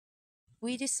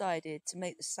we decided to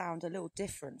make the sound a little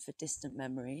different for Distant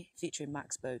Memory, featuring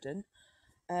Max Bowden.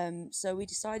 So we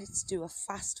decided to do a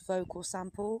fast vocal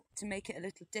sample. To make it a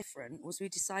little different was we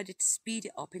decided to speed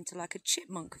it up into like a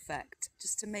chipmunk effect,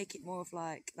 just to make it more of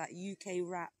like that UK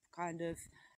rap kind of,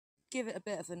 give it a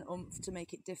bit of an oomph to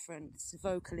make it different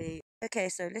vocally. Okay,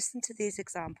 so listen to these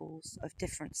examples of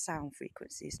different sound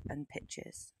frequencies and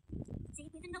pitches.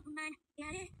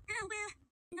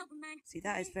 See,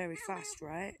 that is very fast,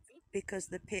 right? Because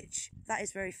the pitch, that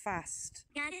is very fast.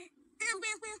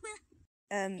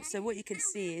 So what you can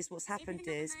see is what's happened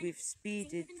is we've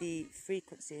speeded the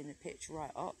frequency and the pitch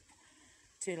right up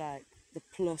to like the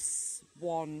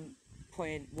 +1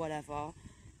 point whatever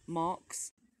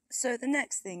marks. So the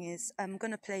next thing is I'm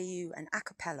going to play you an a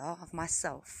cappella of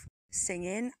myself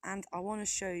singing, and I want to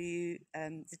show you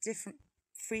the different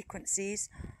frequencies,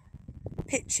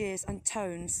 pitches and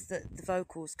tones that the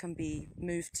vocals can be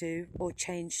moved to or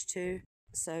changed to.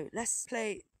 So let's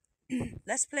play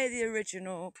the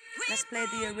original. Let's play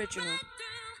the original.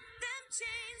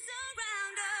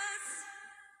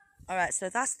 Alright, so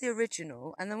that's the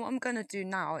original, and then what I'm going to do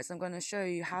now is I'm going to show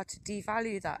you how to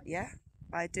devalue that, yeah?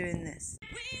 By doing this.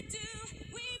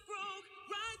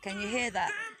 Can you hear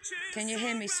that? Can you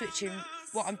hear me switching?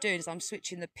 What I'm doing is I'm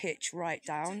switching the pitch right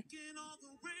down.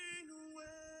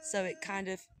 So it kind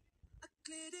of...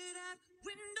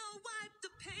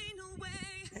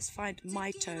 Let's find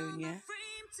my tone, yeah?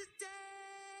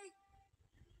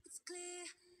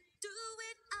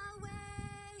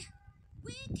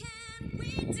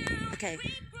 Okay,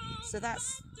 so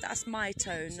that's my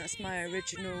tone, that's my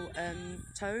original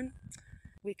tone.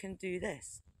 We can do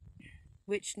this,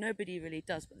 which nobody really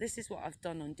does, but this is what I've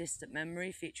done on Distant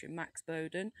Memory featuring Max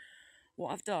Bowden.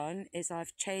 What I've done is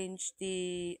I've changed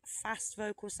the fast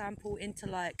vocal sample into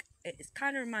like, it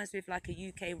kind of reminds me of like a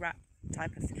UK rap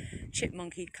type of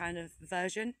chipmunky kind of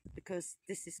version, because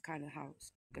this is kind of how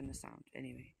it's gonna sound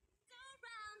anyway.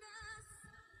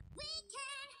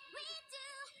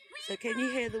 So can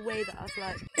you hear the way that I've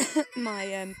like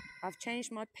I've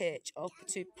changed my pitch up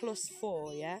to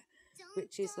 +4, yeah,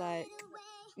 which is like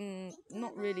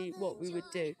not really what we would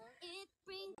do.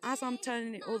 As I'm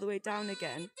turning it all the way down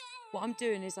again, what I'm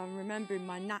doing is I'm remembering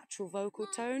my natural vocal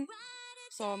tone,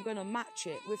 so I'm gonna match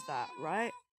it with that,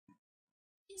 right?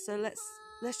 So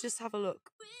let's just have a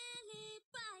look.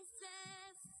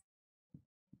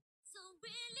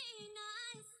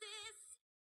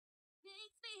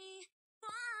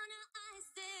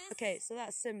 Okay, so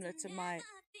that's similar to my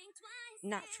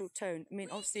natural tone. I mean,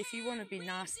 obviously, if you want to be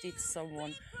nasty to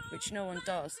someone, which no one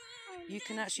does, you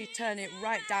can actually turn it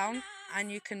right down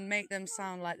and you can make them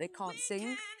sound like they can't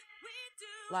sing,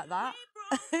 like that,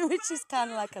 which is kind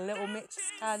of like a little mixed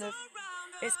kind of,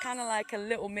 it's kind of like a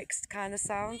little mixed kind of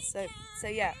sound. So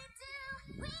yeah.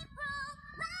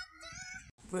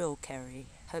 Real Kerry.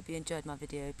 Hope you enjoyed my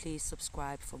video. Please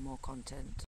subscribe for more content.